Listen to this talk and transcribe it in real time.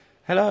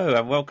Hello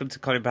and welcome to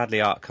Colin Bradley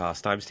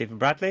Artcast. I'm Stephen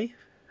Bradley.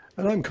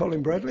 And I'm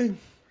Colin Bradley.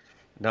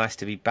 Nice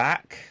to be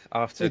back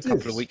after a It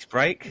couple of is. weeks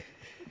break.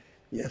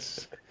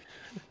 Yes.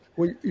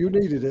 Well, you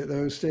needed it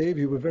though, Steve.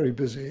 You were very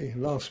busy.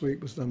 Last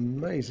week was an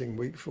amazing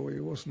week for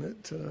you, wasn't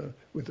it?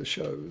 With the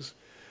shows.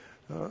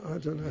 I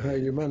don't know how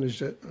you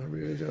managed it. I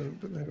really don't.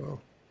 But there you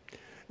are.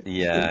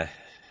 Yeah,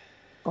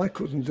 I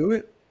couldn't do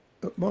it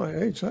at my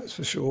age, that's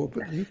for sure.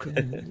 But you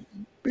can,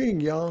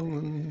 being young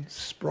and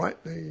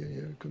sprightly,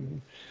 you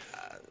can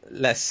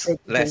less tread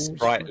the less halls.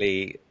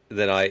 sprightly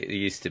than I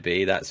used to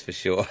be, that's for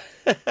sure.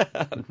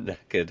 I'm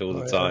knackered all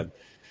the I am.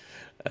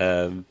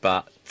 time.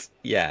 But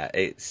yeah,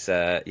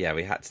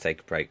 we had to take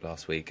a break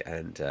last week,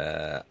 and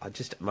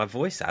my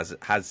voice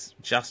has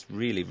just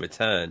really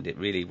returned. It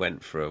really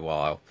went for a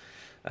while,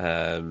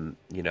 and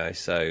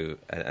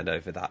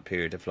over that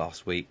period of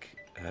last week,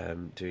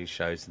 doing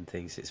shows and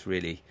things, it's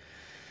really,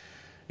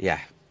 yeah,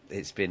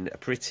 it's been a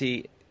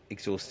pretty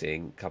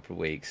exhausting couple of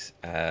weeks.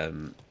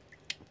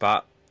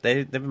 But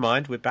never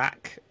mind, we're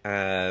back.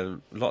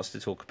 Lots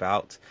to talk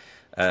about.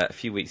 A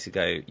few weeks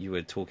ago, you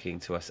were talking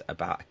to us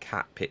about a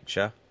cat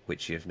picture,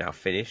 which you've now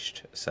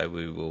finished. So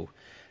we will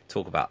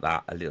talk about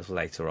that a little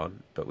later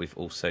on. But we've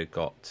also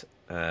got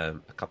a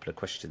couple of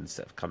questions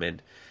that have come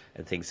in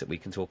and things that we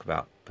can talk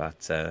about.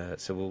 But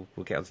so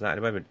we'll get onto that in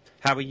a moment.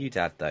 How are you,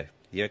 Dad? Though,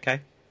 you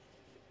okay?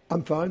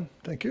 I'm fine,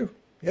 thank you.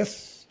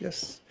 Yes,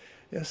 yes,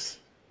 yes.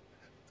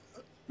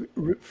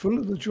 Full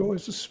of the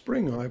joys of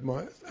spring, I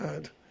might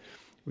add.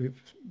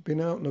 We've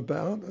been out and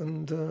about,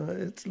 and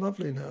it's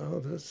lovely now.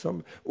 There's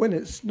some when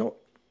it's not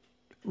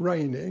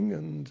raining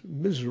and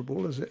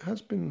miserable as it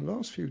has been the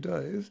last few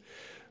days,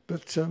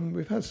 but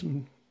we've had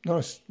some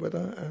nice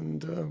weather,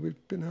 and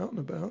we've been out and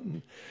about,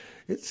 and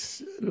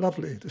it's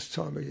lovely this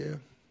time of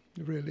year.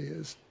 It really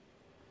is.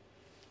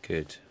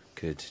 Good,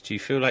 good. Do you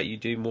feel like you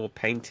do more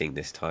painting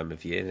this time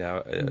of year now,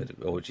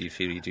 or do you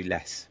feel you do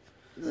less?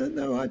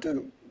 No, I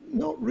don't.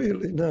 Not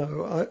really.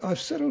 No, I've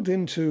settled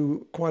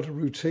into quite a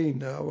routine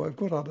now. I've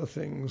got other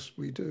things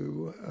we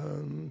do.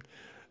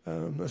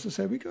 As I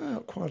say, we go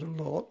out quite a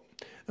lot,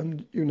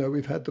 and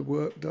we've had the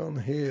work done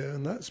here,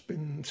 and that's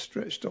been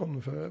stretched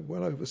on for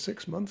well over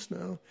 6 months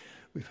now.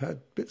 We've had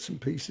bits and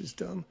pieces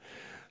done,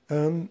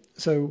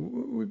 so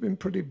we've been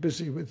pretty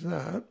busy with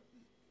that.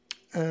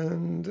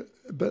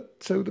 But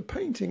so the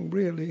painting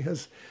really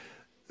has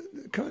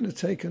kind of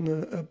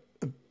taken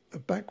a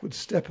backward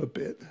step a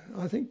bit.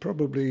 I think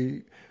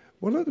probably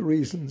one of the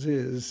reasons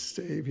is,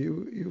 Steve,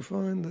 you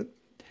find that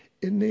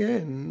in the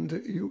end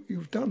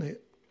you've done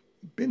it,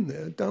 been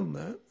there, done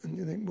that, and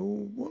you think,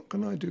 well, what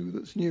can I do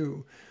that's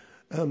new?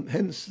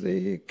 Hence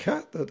the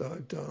cat that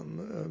I've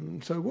done.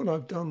 So what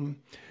I've done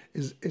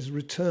is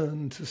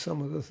return to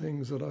some of the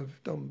things that I've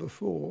done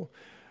before,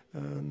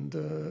 and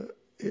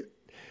it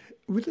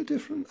with a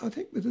different, I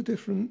think, with a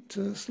different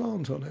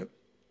slant on it.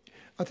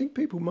 I think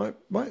people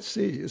might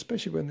see,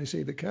 especially when they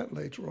see the cat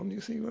later on,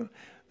 you see, well,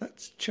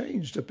 that's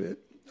changed a bit.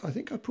 I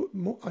think I put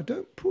more. I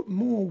don't put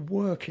more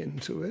work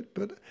into it,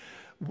 but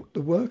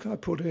the work I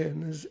put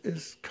in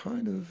is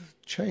kind of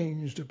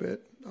changed a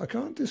bit. I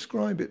can't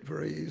describe it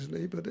very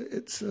easily, but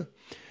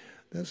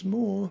there's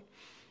more.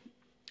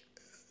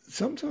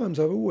 Sometimes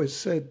I've always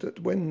said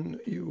that when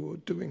you're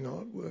doing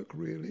artwork,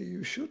 really,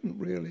 you shouldn't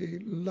really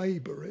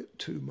labour it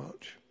too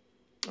much.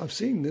 I've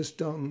seen this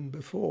done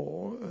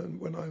before,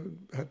 and when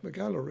I had my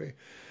gallery,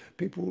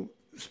 people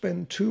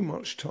spend too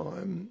much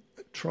time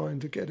trying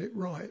to get it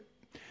right.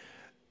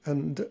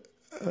 And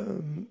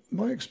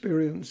my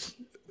experience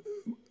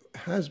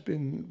has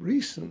been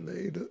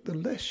recently that the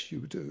less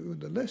you do,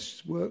 the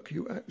less work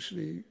you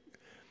actually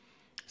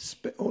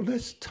spend, or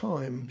less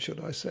time, should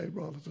I say,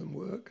 rather than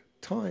work,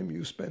 time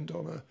you spend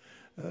on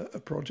a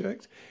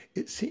project,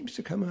 it seems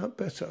to come out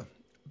better,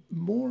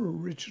 more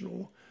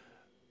original,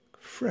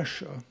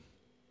 fresher,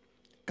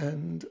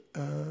 and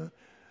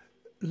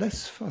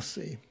less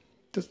fussy.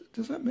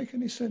 Does that make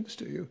any sense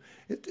to you?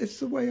 It's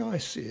the way I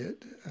see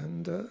it,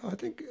 and I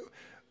think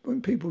when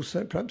people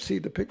perhaps see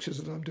the pictures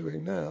that I'm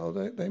doing now,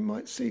 they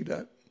might see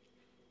that.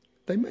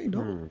 They may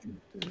not. I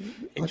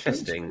don't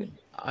Interesting. see.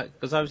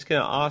 Because I was going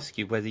to ask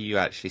you whether you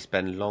actually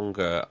spend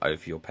longer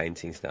over your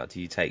paintings now. Do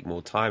you take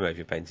more time over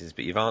your paintings?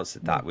 But you've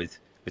answered that with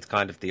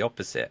kind of the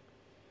opposite.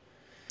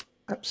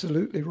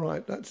 Absolutely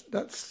right.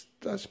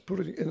 That's put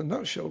it in a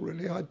nutshell.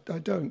 Really, I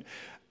don't.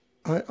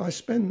 I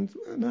spend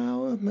an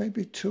hour,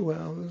 maybe 2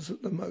 hours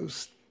at the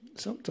most.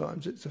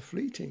 Sometimes it's a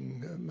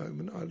fleeting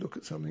moment. I look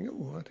at something.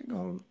 Oh, I think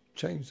I'll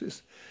change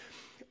this.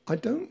 I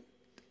don't.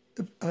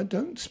 I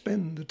don't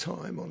spend the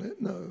time on it.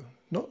 No,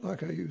 not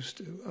like I used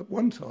to. At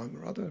one time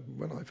or other,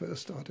 when I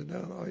first started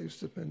out, I used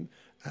to spend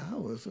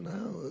hours and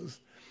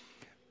hours.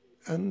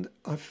 And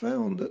I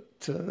found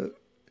that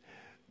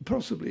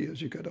possibly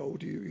as you get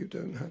older, you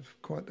don't have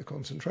quite the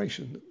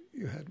concentration that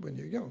you had when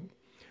you're young.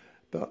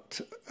 But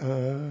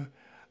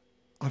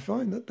I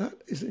find that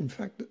is in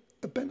fact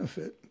a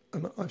benefit,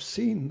 and I've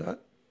seen that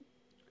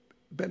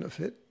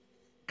benefit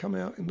come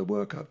out in the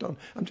work I've done.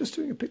 I'm just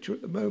doing a picture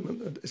at the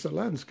moment, and it's a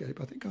landscape.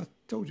 I think I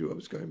told you I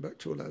was going back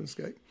to a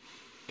landscape,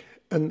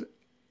 and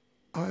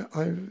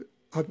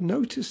I've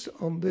noticed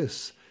on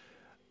this,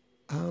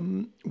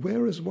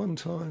 whereas one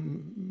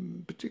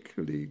time,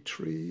 particularly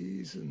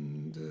trees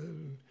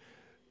and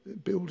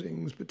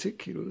buildings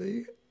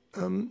particularly,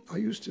 I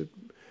used to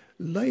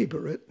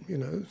labour it,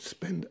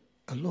 spend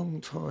a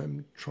long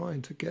time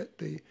trying to get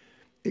the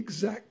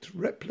exact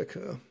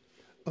replica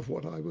of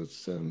what I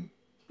was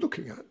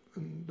looking at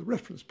and the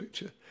reference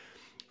picture.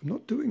 I'm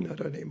not doing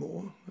that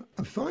anymore.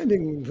 I'm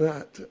finding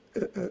that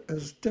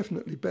has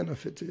definitely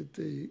benefited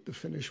the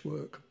finished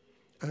work,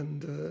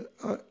 and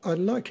I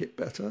like it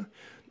better.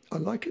 I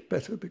like it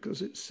better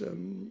because it's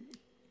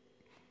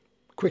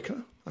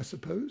quicker, I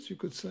suppose you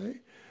could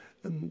say,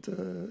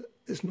 and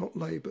it's not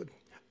laboured,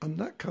 and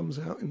that comes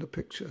out in the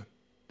picture.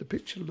 The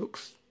picture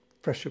looks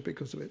fresher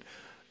because of it.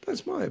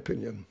 That's my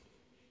opinion.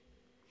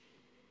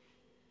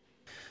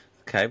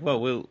 Okay,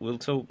 well, we'll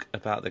talk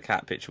about the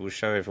cat picture. We'll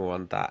show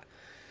everyone that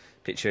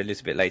picture a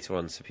little bit later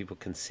on so people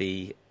can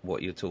see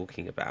what you're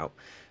talking about.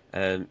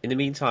 In the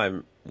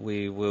meantime,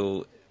 we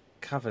will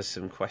cover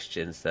some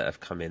questions that have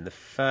come in. The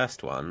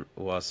first one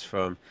was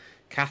from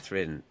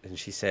Catherine, and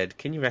she said,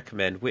 can you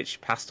recommend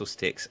which pastel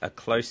sticks are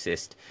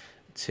closest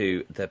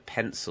to the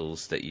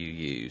pencils that you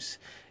use?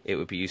 It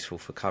would be useful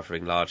for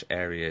covering large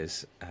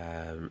areas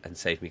and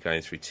save me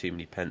going through too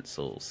many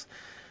pencils.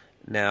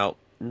 Now,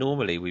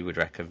 normally we would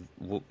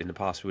in the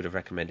past we would have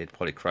recommended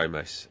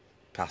Polychromos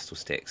pastel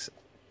sticks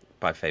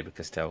by Faber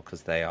Castell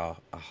because they are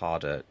a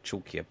harder,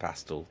 chalkier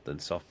pastel than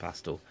soft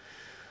pastel.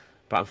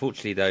 But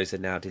unfortunately, those are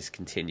now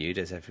discontinued,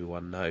 as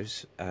everyone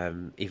knows.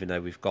 Even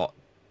though we've got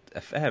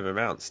a fair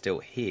amount still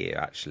here,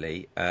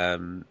 actually,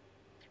 on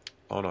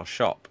our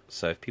shop.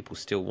 So if people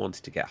still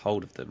wanted to get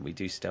hold of them, we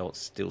do still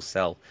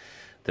sell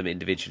them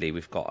individually.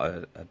 We've got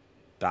a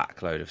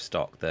backload of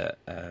stock that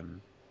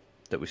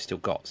we've still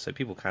got, so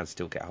people can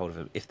still get hold of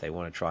them if they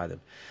want to try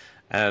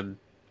them.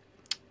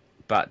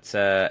 But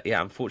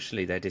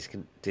unfortunately, they're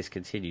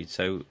discontinued.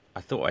 So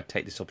I thought I'd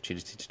take this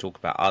opportunity to talk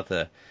about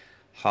other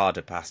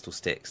harder pastel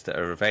sticks that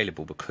are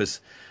available,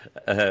 because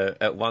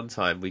at one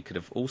time we could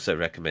have also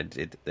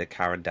recommended the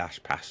Caran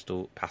d'Ache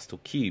pastel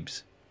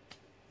cubes,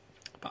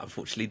 but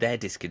unfortunately they're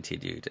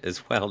discontinued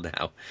as well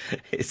now.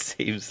 It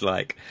seems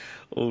like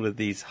all of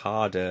these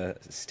harder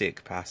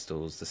stick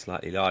pastels, the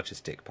slightly larger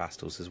stick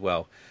pastels as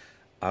well,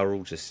 are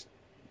all just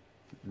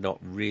not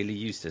really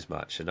used as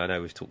much. And I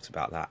know we've talked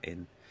about that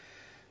in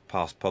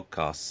past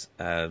podcasts,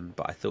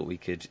 but I thought we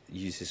could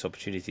use this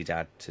opportunity,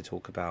 Dad, to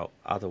talk about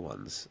other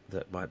ones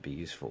that might be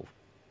useful.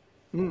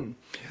 Well,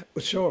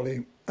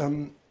 surely,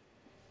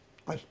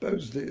 I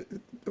suppose the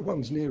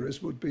ones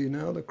nearest would be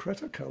now the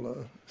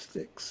Cretacolor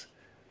sticks.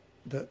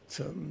 That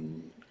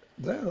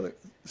they're the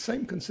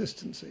same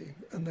consistency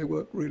and they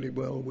work really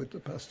well with the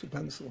pastel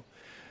pencil.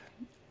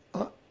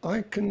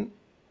 I can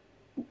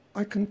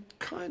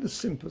kind of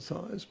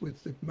sympathise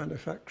with the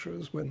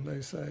manufacturers when they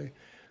say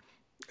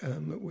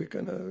that we're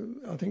going to.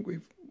 I think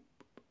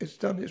it's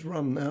done its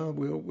run now.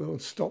 We'll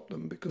stop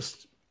them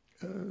because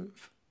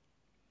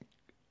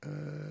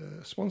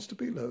Swan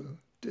Stabilo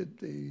did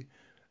the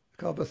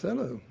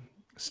Carbathello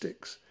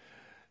sticks,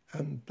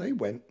 and they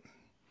went.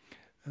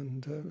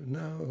 And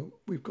now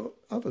we've got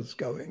others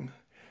going,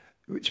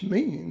 which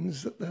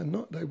means that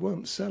they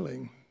weren't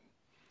selling.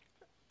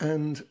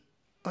 And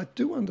I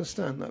do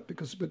understand that,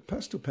 because with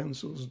pastel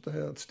pencils, they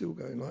are still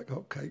going like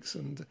hotcakes,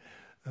 and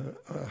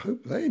I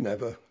hope they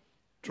never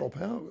drop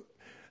out.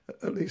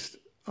 At least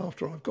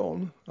after I've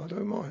gone, I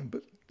don't mind.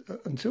 But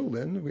until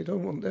then, we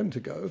don't want them to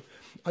go.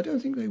 I don't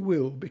think they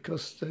will,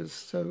 because there's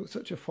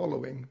such a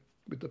following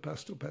with the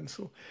pastel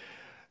pencil.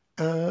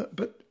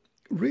 But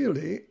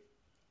really,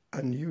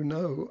 and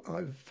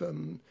I've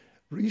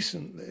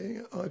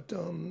recently I've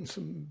done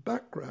some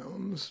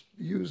backgrounds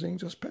using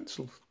just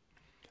pencils.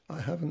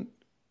 I haven't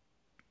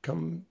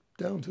come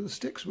down to the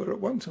sticks, where at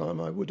one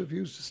time I would have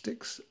used the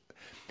sticks,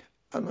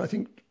 and I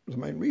think the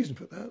main reason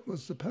for that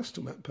was the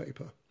pastel matte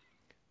paper.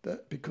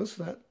 That because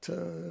that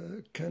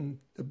can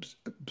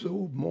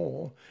absorb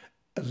more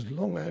as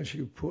long as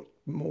you put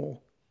more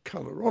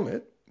colour on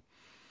it,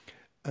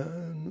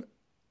 and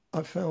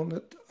I found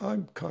that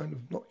I'm kind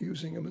of not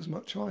using them as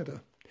much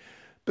either.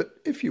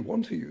 But if you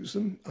want to use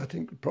them, I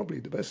think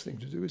probably the best thing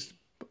to do is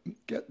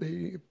get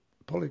the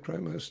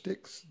Polychromos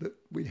sticks that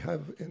we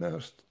have in our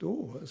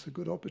store. It's a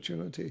good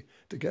opportunity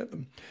to get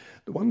them.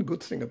 The one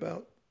good thing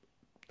about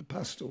the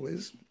pastel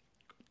is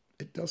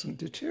it doesn't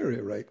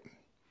deteriorate.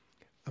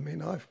 I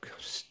mean, I've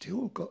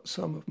still got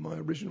some of my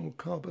original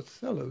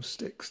Carbathello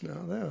sticks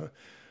now. They're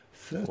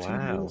 30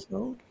 years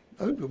old,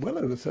 well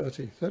over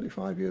 30,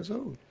 35 years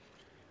old.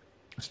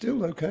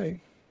 Still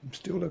okay.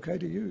 Still okay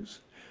to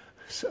use.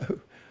 So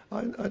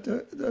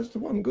that's the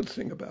one good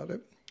thing about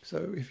it.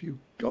 So if you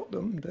got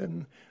them,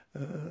 then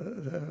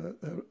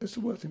it's a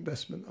worth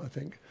investment, I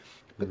think.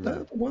 But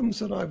they're the ones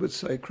that I would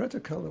say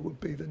Cretacolor would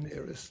be the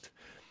nearest.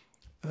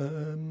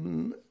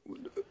 There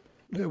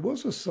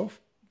was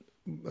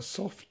a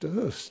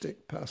softer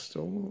stick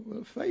pastel.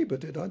 Faber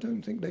did. I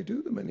don't think they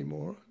do them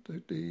anymore.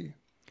 The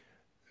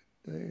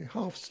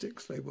half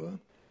sticks they were.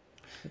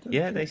 I don't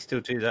Yeah, they think. still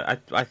do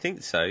that. I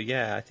think so.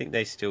 Yeah, I think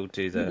they still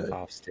do Do the they?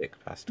 half stick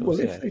Well, pastels.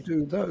 if Yeah, they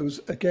do those,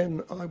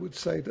 again, I would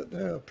say that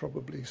they're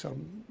probably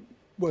some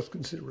worth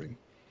considering.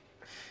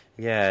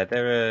 yeah.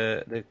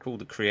 They're called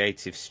the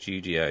Creative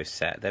Studio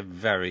set. They're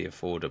very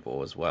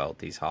affordable as well.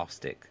 These half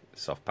stick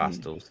soft Mm.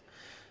 pastels.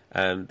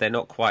 They're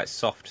not quite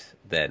soft.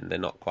 Then they're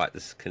not quite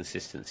the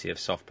consistency of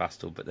soft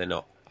pastel, but they're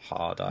not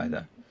hard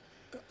either.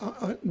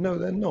 No,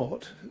 they're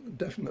not.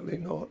 Definitely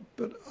not.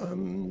 But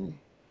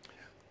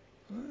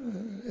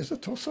it's a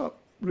toss-up,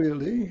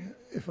 really.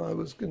 If I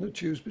was going to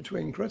choose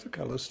between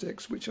Cretacolor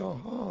sticks, which are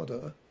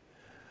harder,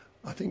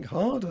 I think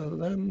harder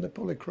than the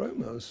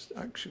Polychromos,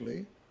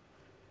 actually,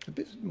 a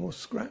bit more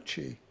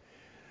scratchy.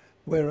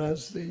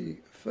 Whereas the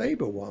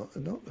Faber one,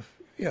 not the,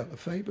 yeah, the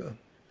Faber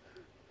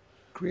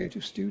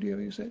Creative Studio,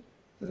 you said?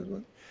 Those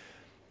one?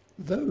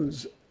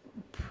 Those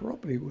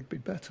probably would be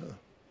better.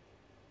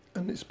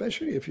 And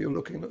especially if you're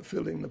looking at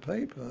filling the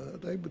paper,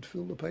 they would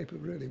fill the paper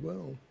really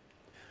well.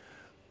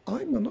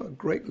 I'm not a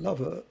great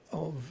lover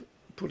of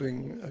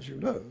putting, as you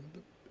know,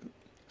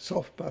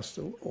 soft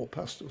pastel or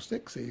pastel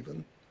sticks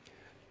even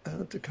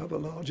to cover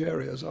large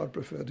areas. I'd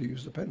prefer to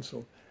use the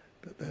pencil,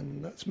 but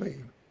then that's me.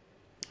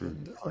 Mm.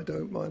 And I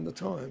don't mind the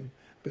time,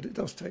 but it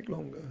does take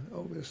longer,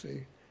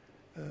 obviously.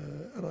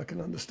 And I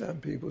can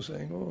understand people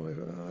saying, oh,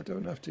 I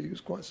don't have to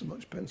use quite so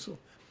much pencil.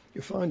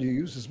 You find you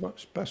use as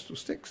much pastel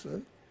sticks,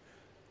 though,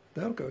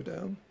 they'll go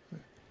down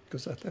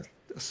because they're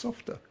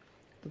softer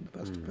than the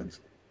pastel Mm.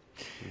 pencil.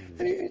 Mm.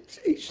 And it's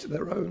each to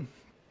their own.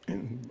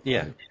 And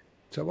Yeah.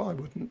 so I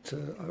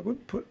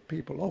wouldn't put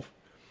people off,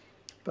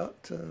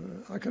 but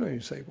I can only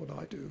say what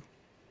I do.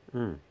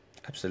 Mm.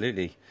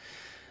 Absolutely.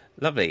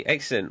 Lovely.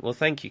 Excellent. Well,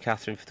 thank you,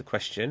 Catherine, for the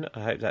question.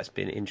 I hope that's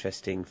been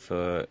interesting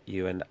for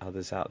you and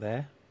others out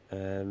there.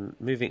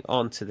 Moving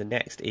on to the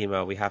next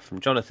email we have from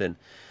Jonathan.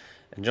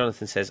 And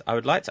Jonathan says, I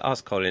would like to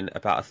ask Colin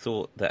about a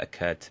thought that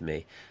occurred to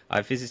me.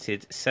 I've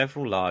visited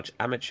several large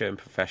amateur and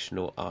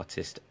professional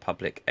artist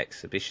public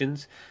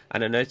exhibitions,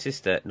 and I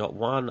noticed that not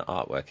one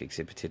artwork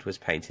exhibited was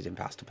painted in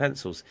pastel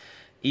pencils.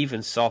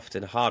 Even soft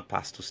and hard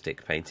pastel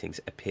stick paintings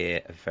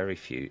appear very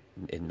few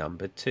in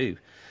number too.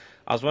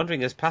 I was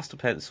wondering, as pastel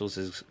pencils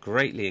has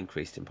greatly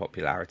increased in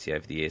popularity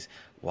over the years,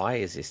 why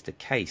is this the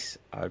case?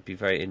 I would be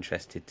very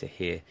interested to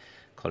hear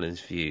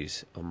Colin's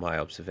views on my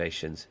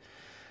observations.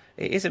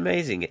 It is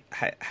amazing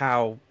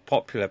how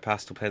popular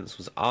pastel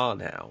pencils are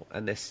now,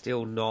 and they're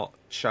still not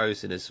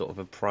chosen as sort of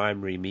a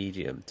primary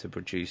medium to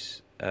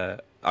produce. I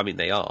mean,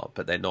 they are,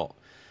 but they're not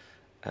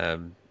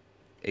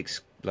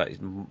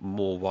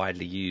more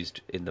widely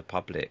used in the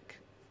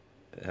public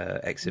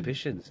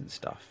exhibitions and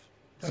stuff.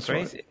 It's That's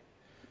right. crazy.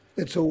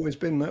 It's always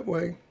been that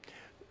way.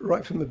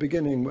 Right from the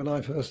beginning, when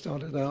I first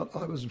started out,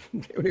 I was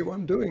the only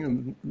one doing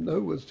them. No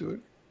one was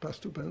doing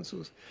pastel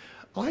pencils.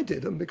 I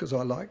did them because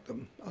I liked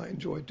them. I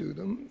enjoyed doing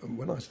them. And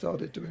when I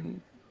started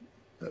doing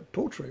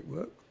portrait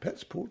work,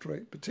 Pet's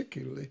portrait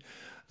particularly,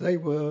 they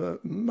were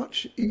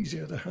much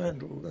easier to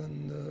handle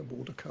than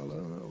watercolor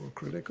or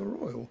acrylic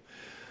or oil.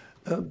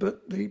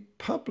 But the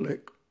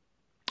public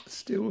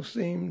still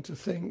seem to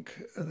think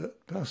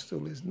that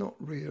pastel is not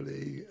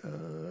really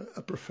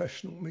a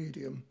professional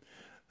medium.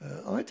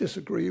 I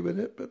disagree with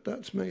it, but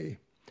that's me.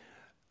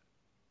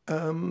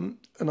 And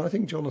I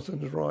think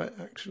Jonathan is right,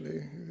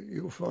 actually.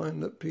 You'll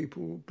find that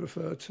people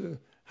prefer to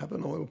have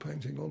an oil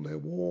painting on their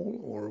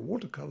wall or a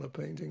watercolor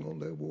painting on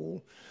their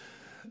wall.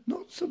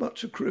 Not so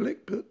much acrylic,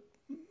 but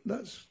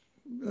that's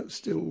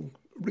still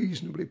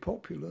reasonably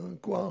popular.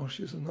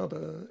 Gouache is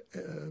another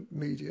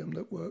medium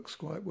that works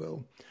quite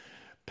well.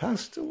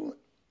 Pastel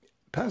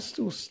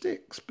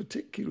sticks,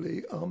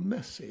 particularly, are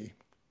messy.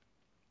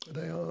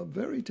 They are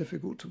very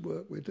difficult to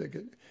work with.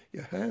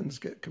 Your hands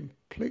get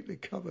completely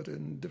covered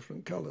in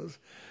different colours,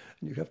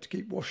 and you have to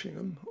keep washing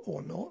them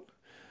or not.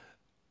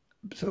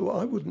 So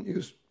I wouldn't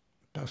use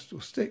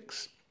pastel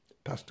sticks.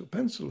 Pastel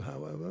pencil,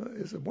 however,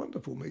 is a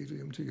wonderful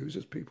medium to use,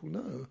 as people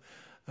know,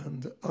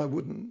 and I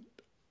wouldn't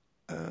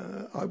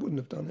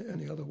have done it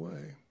any other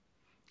way.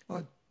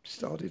 I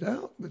started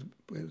out with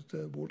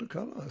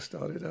watercolour. I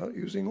started out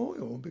using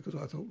oil because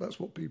I thought that's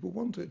what people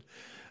wanted,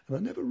 and I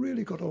never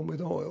really got on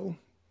with oil,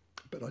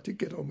 but I did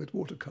get on with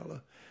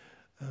watercolour.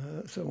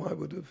 So I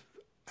would have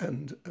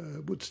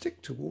would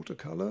stick to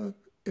watercolour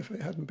if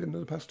it hadn't been that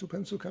the pastel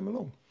pencil came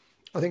along.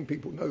 I think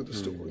people know the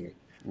story.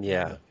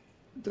 Yeah.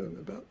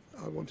 About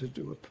I wanted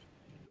to do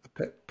a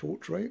pet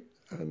portrait,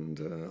 and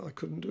I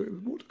couldn't do it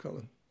with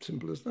watercolour.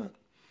 Simple as that.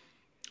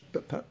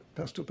 But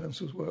pastel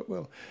pencils work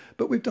well.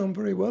 But we've done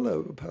very well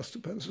over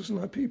pastel pencils, and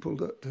our people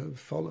that have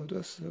followed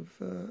us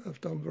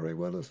have done very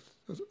well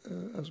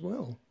as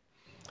well.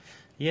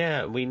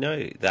 Yeah, we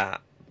know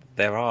that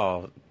there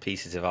are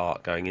pieces of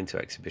art going into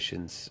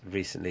exhibitions.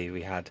 Recently,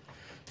 we had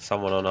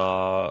someone on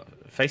our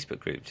Facebook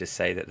group just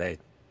say that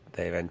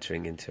they're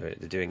entering into it.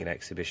 They're doing an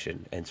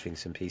exhibition, entering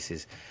some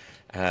pieces,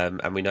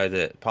 and we know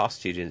that past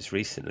students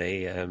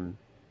recently and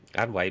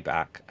way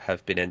back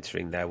have been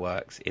entering their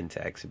works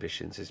into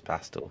exhibitions as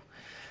pastel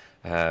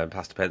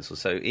pencils.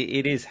 So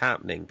it is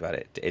happening,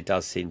 but it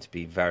does seem to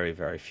be very,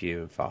 very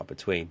few and far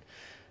between.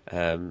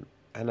 And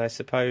I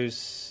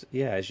suppose,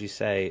 yeah, as you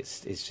say,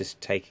 it's just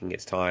taking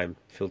its time,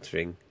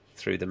 filtering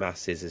through the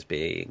masses as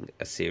being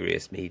a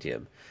serious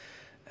medium.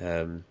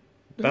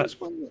 But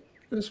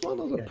There's one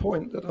other yeah,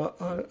 point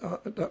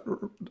that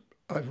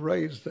I've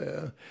raised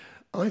there.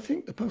 I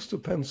think the pastel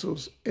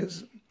pencils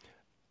is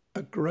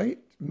a great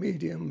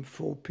medium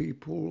for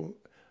people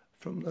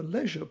from the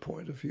leisure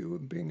point of view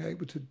and being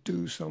able to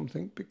do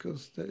something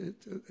because they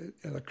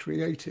are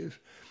creative.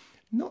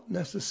 Not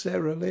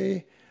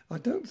necessarily, I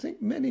don't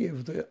think many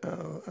of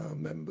our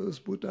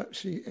members would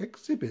actually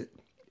exhibit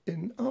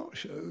in art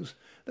shows.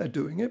 They're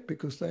doing it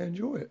because they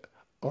enjoy it.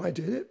 I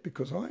did it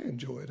because I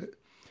enjoyed it.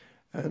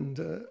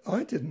 And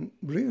I didn't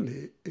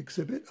really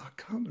exhibit. I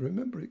can't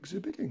remember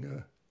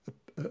exhibiting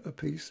a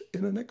piece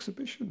in an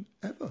exhibition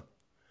ever.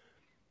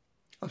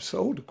 I've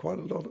sold quite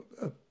a lot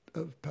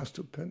of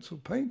pastel pencil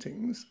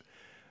paintings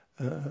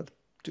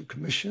to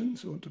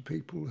commissions or to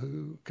people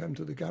who came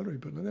to the gallery,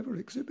 but I never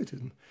exhibited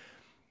them.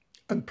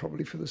 And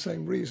probably for the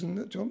same reason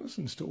that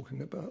Jonathan's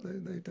talking about.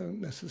 They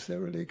don't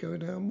necessarily go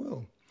down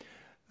well.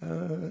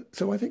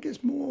 So I think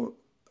it's more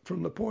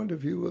from the point of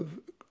view of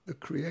the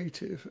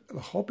creative, the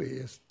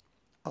hobbyist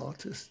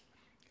artist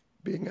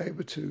being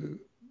able to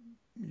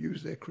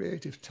use their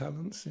creative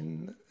talents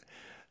in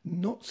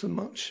not so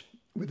much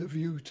with a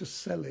view to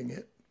selling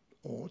it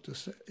or to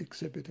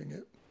exhibiting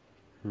it.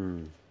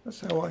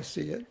 That's how I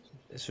see it.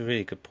 it's a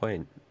really good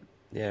point.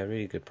 Yeah,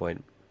 really good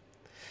point.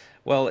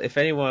 Well, if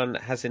anyone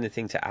has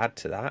anything to add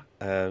to that,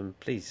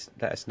 please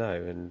let us know,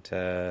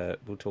 and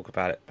we'll talk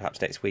about it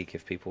perhaps next week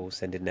if people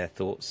send in their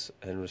thoughts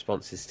and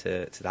responses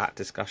to that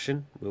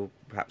discussion. We'll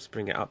perhaps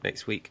bring it up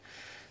next week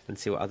and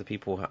see what other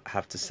people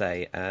have to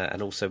say,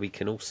 and also we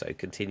can also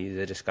continue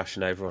the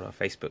discussion over on our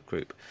Facebook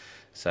group.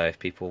 So if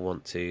people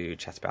want to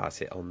chat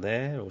about it on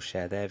there or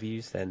share their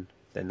views, then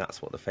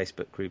that's what the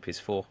Facebook group is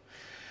for.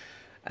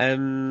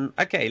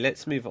 Okay,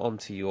 let's move on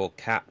to your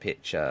cat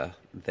picture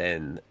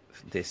then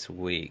this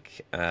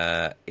week.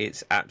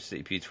 It's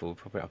absolutely beautiful. We'll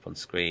pop it up on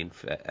screen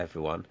for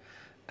everyone.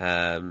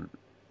 And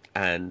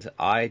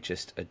I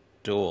just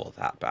adore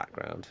that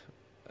background.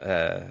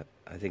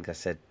 I think I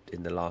said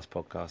in the last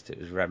podcast it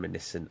was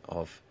reminiscent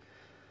of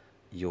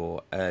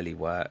your early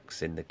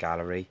works in the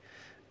gallery.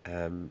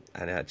 And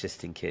I just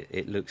think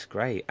it looks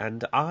great.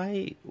 And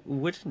I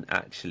wouldn't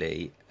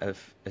actually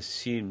have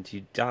assumed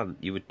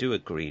you would do a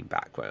green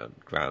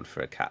background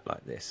for a cat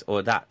like this,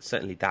 or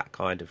certainly that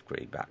kind of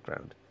green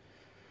background.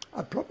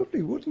 I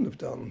probably wouldn't have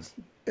done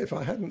if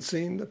I hadn't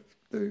seen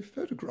the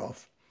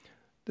photograph.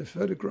 The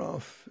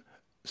photograph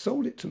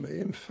sold it to me.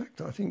 In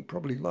fact, I think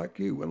probably like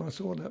you, when I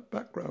saw that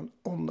background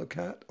on the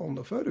cat on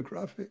the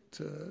photographic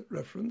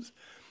reference,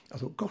 I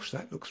thought, gosh,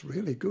 that looks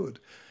really good.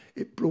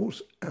 It brought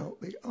out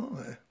the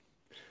eye.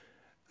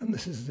 And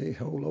this is the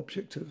whole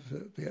object of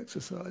the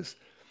exercise.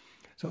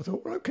 So I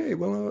thought, okay,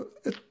 well,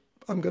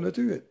 I'm going to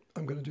do it.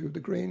 I'm going to do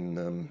the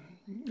green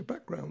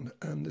background.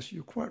 And this,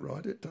 you're quite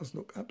right, it does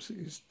look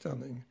absolutely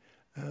stunning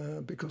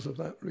because of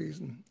that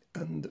reason.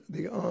 And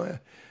the eye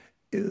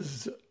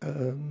is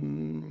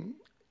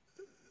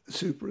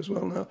super as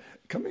well. Now,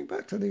 coming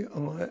back to the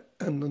eye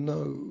and the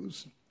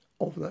nose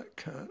of that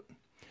cat,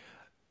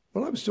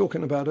 well, I was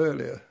talking about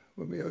earlier,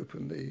 when we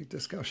opened the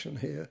discussion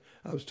here,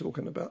 I was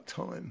talking about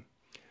time.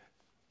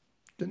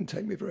 Didn't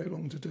take me very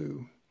long to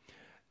do.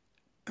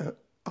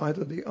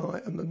 Either the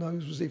eye and the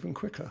nose was even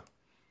quicker.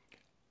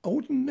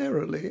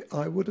 Ordinarily,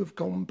 I would have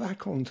gone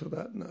back onto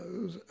that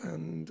nose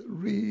and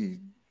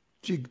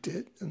rejigged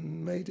it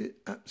and made it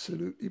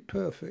absolutely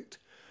perfect.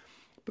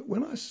 But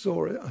when I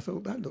saw it, I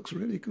thought, that looks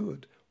really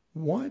good.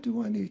 Why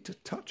do I need to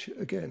touch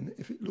it again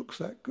if it looks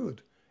that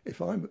good?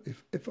 If I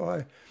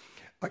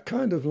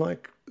kind of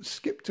like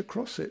skipped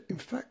across it. In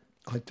fact,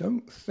 I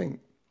don't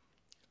think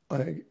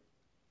I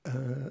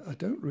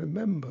don't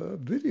remember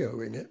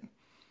videoing it.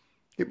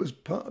 It was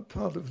part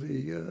of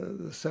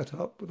the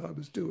setup that I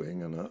was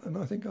doing, and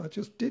I think I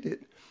just did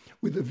it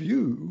with a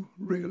view,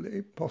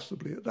 really,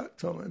 possibly at that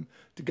time,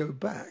 to go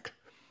back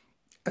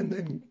and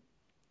then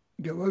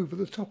go over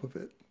the top of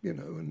it,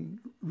 and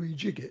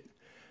rejig it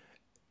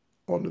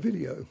on the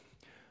video.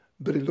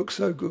 But it looks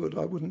so good,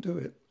 I wouldn't do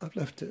it. I've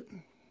left it.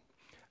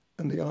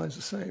 And the eye's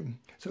the same.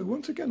 So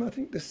once again, I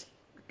think this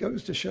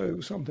goes to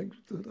show something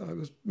that I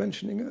was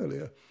mentioning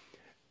earlier.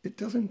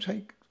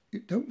 You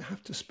don't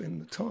have to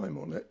spend the time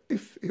on it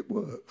if it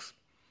works.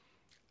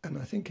 And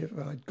I think if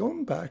I'd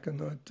gone back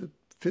and I'd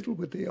fiddled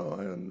with the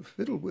eye and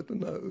fiddled with the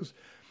nose,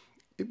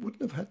 it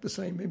wouldn't have had the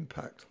same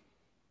impact.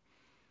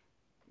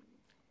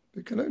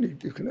 You can only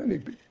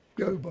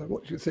go by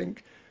what you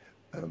think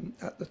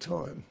at the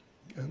time.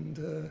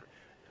 And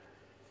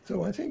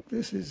so I think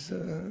this is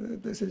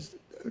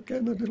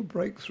again a little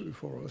breakthrough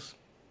for us.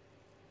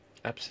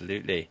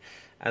 Absolutely.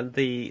 And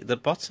the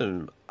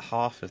bottom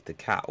half of the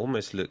cat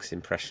almost looks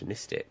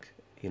impressionistic,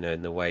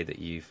 in the way that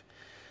you've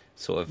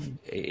sort of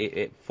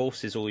it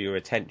forces all your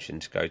attention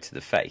to go to the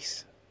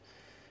face.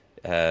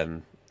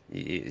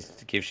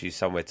 It gives you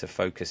somewhere to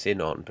focus in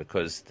on,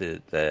 because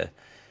the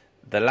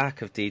the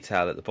lack of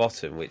detail at the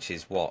bottom, which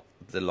is what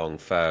the long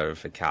fur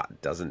of a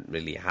cat doesn't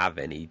really have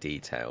any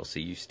detail, so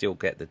you still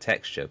get the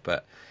texture,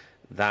 but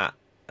that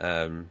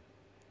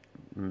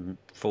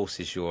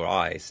forces your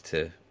eyes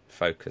to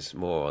focus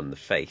more on the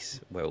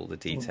face where all the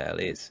detail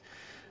is.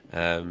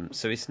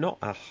 So it's not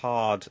a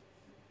hard.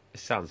 It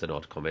sounds an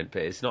odd comment,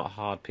 but it's not a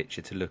hard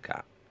picture to look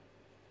at.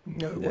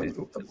 No, No,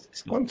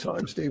 it's not. one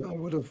time, Steve, I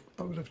would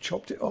have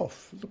chopped it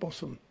off at the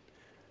bottom.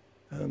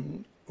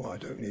 Well, I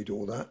don't need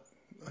all that.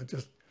 I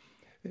just,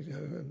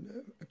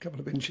 a couple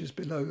of inches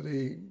below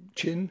the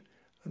chin,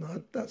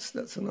 and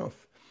that's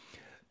enough.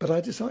 But I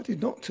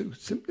decided not to,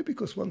 simply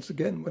because, once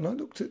again, when I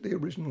looked at the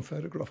original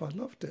photograph, I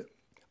loved it.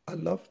 I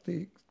loved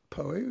the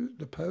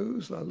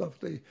pose. I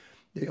loved the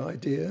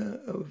idea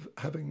of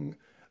having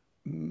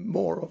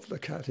more of the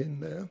cat in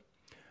there.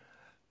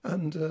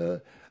 And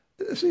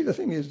see, the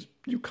thing is,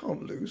 you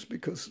can't lose,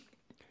 because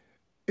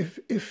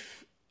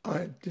if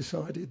I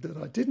decided that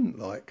I didn't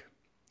like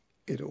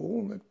it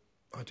all,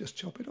 I just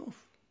chop it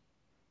off.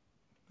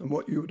 And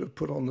what you would have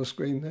put on the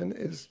screen then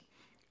is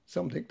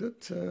something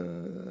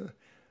that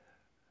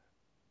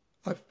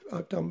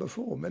I've done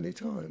before many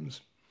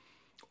times.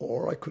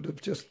 Or I could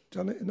have just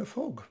done it in a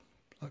fog,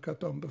 like I've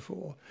done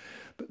before.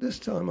 But this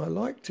time I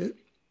liked it,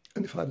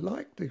 and if I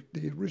like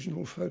the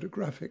original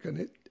photographic and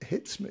it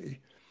hits me,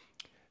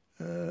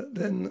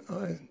 then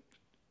I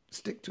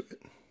stick to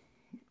it.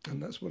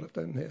 And that's what I've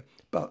done here.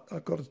 But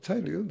I've got to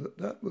tell you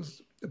that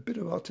was a bit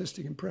of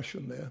artistic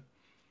impression there.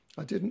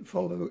 I didn't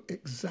follow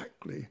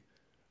exactly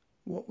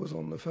what was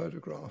on the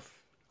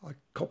photograph. I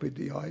copied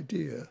the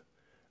idea,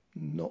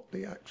 not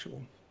the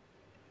actual.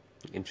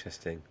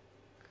 Interesting.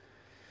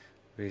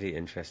 Really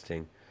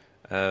interesting.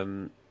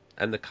 And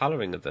the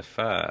colouring of the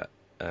fur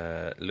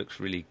looks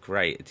really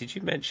great. Did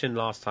you mention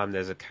last time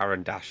there's a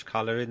Caran d'Ache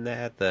colour in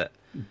there that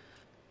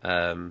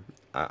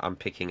I'm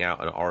picking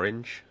out an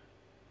orange?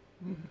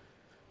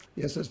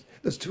 Yes,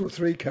 there's 2 or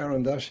 3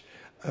 Caran d'Ache.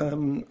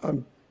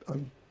 I'm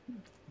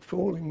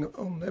falling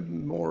on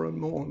them more and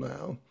more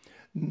now.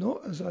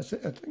 Not, as I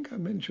said, I think I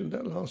mentioned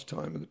that last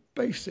time, the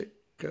basic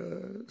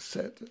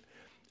set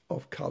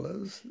of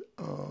colours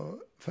are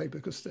Faber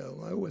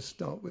Castell. I always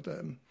start with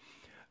them.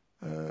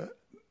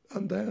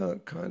 And they are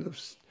kind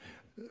of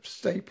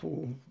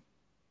staple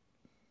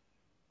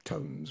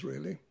tones,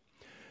 really.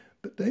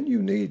 But then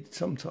you need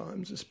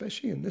sometimes,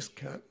 especially in this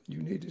cat,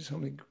 you needed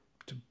something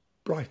to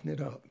brighten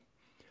it up.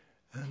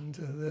 And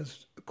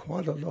there's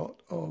quite a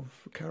lot of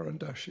Caran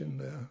d'Ache in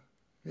there,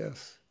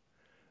 yes.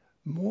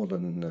 More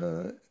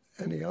than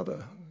any of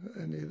the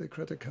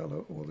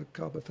Cretacolor or the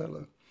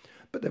Carbatello.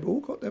 But they've all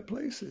got their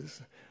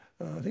places.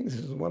 I think this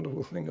is a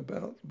wonderful thing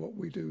about what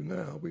we do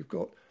now. We've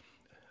got,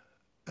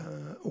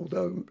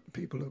 although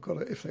people have got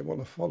to, if they want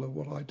to follow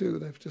what I do,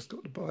 they've just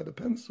got to buy the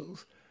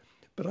pencils.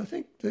 But I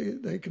think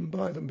they can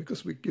buy them,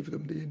 because we give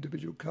them the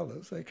individual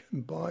colours, they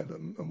can buy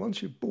them. And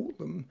once you've bought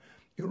them,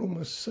 you're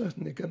almost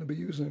certainly going to be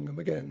using them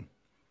again.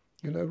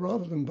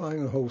 Rather than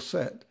buying a whole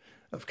set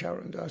of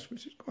Caran d'Ache,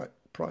 which is quite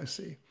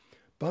pricey,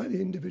 buy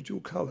the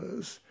individual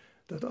colours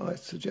that I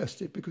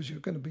suggested, because you're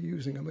going to be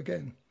using them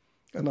again.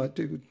 And I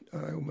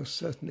almost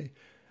certainly,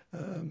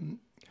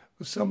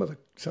 some of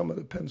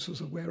the pencils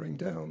are wearing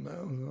down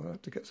now, and I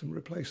have to get some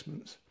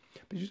replacements.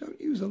 But you don't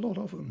use a lot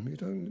of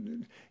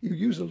them. You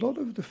use a lot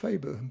of the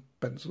Faber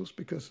pencils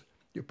because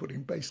you're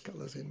putting base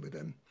colours in with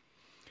them.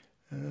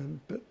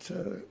 But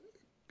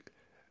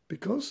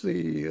because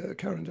the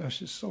Caran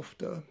d'Ache is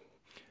softer,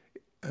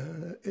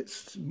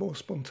 it's more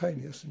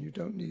spontaneous, and you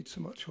don't need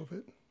so much of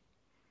it.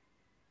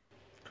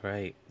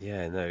 Great.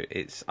 Yeah, no,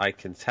 I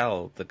can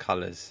tell the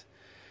colours.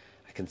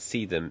 I can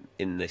see them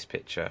in this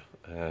picture,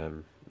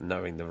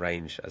 knowing the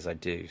range as I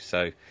do.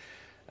 So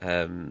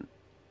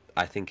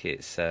I think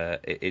it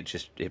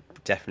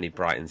definitely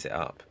brightens it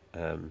up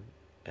and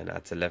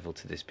adds a level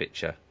to this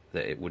picture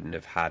that it wouldn't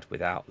have had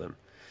without them.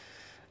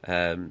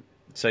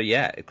 So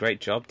yeah, great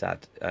job,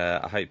 Dad.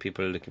 I hope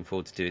people are looking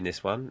forward to doing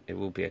this one. It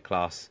will be a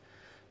class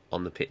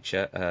on the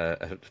picture,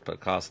 a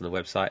class on the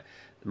website.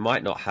 It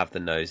might not have the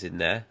nose in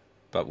there,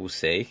 but we'll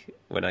see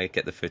when I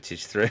get the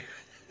footage through.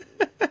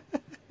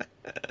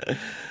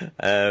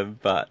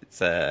 But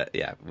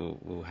yeah,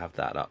 we'll have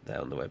that up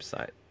there on the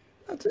website.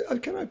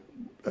 Can I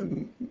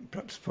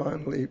perhaps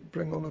finally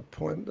bring on a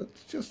point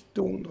that's just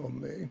dawned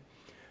on me?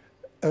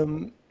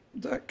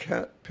 That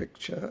cat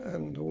picture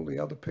and all the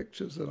other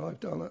pictures that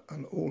I've done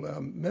and all our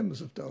members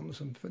have done,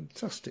 some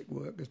fantastic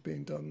work is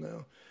being done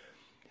now.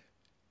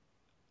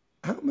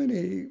 How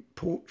many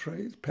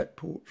portraits, pet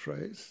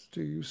portraits,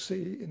 do you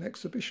see in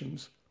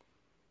exhibitions?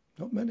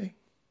 Not many.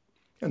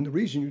 And the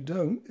reason you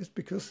don't is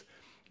because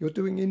you're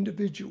doing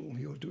individual,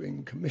 you're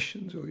doing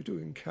commissions, or you're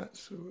doing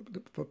cats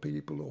for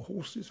people, or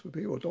horses for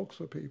people, or dogs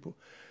for people.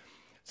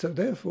 So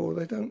therefore,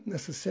 they don't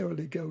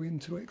necessarily go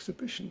into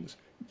exhibitions.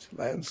 It's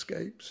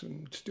landscapes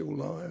and still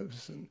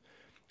lives and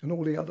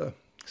all the other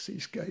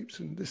seascapes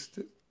and this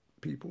that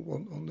people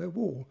want on their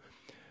wall.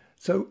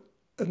 So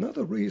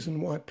another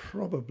reason why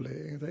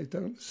probably they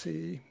don't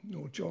see,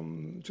 or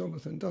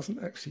Jonathan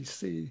doesn't actually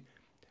see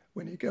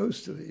when he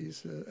goes to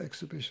these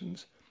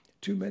exhibitions,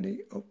 too many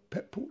of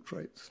pet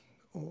portraits.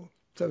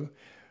 So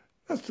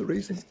that's the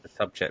reason. It's the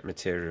subject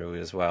material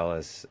as well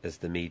as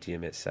the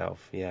medium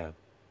itself. Yeah.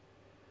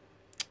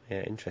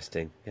 Yeah,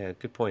 interesting. Yeah,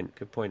 good point.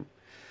 Good point.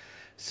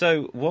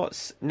 So,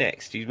 what's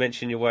next? You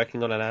mentioned you're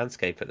working on a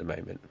landscape at the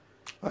moment.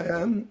 I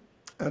am,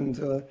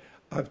 and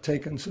I've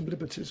taken some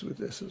liberties with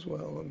this as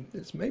well. And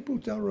it's Maple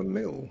Durham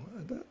Mill.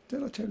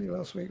 Did I tell you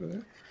last week? Was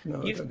it?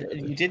 No, I don't think I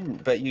You did.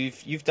 didn't, but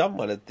you've done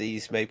one of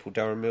these Maple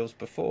Durham mills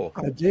before.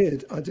 I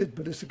did,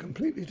 but it's a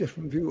completely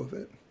different view of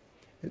it.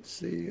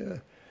 It's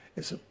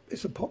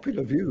it's a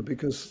popular view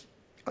because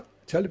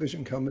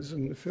television cameras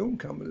and film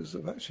cameras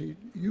have actually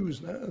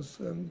used that as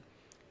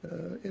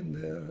in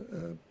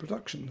their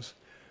productions.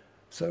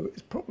 So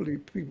it's probably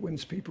when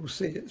people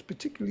see it, it's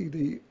particularly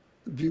the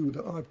view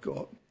that I've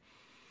got.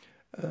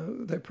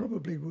 They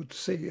probably would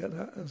see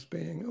that as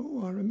being,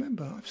 oh, I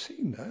remember, I've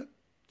seen that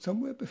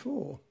somewhere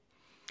before.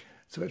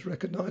 So it's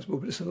recognisable,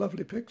 but it's a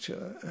lovely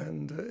picture,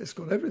 and it's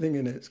got everything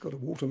in it. It's got a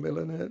watermill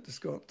in it. It's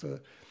got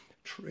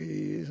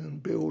trees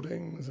and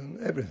buildings and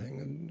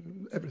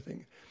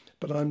everything.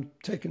 But I'm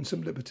taking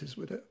some liberties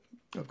with it,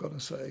 I've got to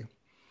say,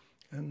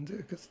 and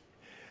because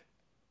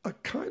I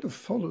kind of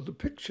follow the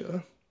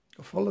picture,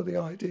 I follow the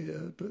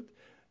idea, but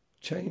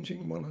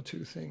changing one or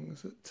two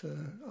things that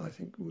I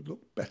think would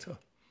look better.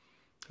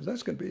 So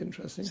that's going to be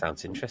interesting.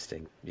 Sounds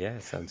interesting. Yeah,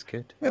 sounds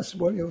good. Yes,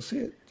 well, you'll see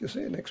it. You'll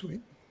see it next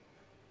week.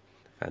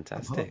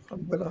 Fantastic.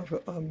 I'm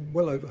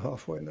well over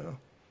halfway now.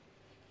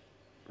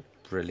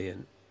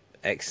 Brilliant.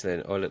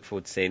 Excellent. I look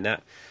forward to seeing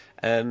that.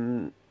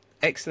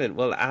 Excellent.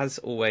 Well, as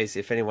always,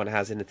 if anyone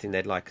has anything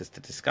they'd like us to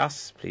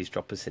discuss, please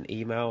drop us an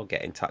email,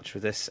 get in touch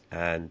with us,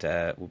 and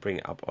we'll bring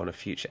it up on a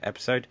future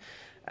episode.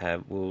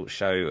 We'll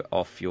show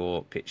off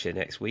your picture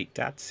next week,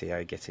 Dad, see how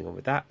you're getting on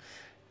with that.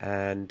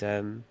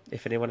 And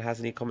if anyone has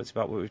any comments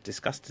about what we've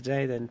discussed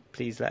today, then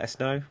please let us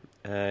know.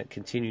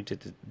 Continue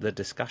the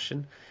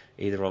discussion,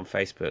 either on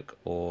Facebook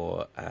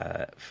or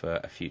for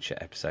a future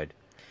episode.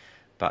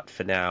 But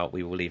for now,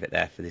 we will leave it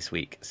there for this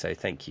week. So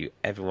thank you,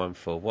 everyone,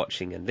 for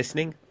watching and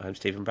listening. I'm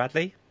Stephen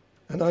Bradley.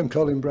 And I'm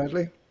Colin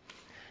Bradley.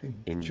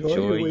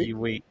 Enjoy your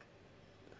week.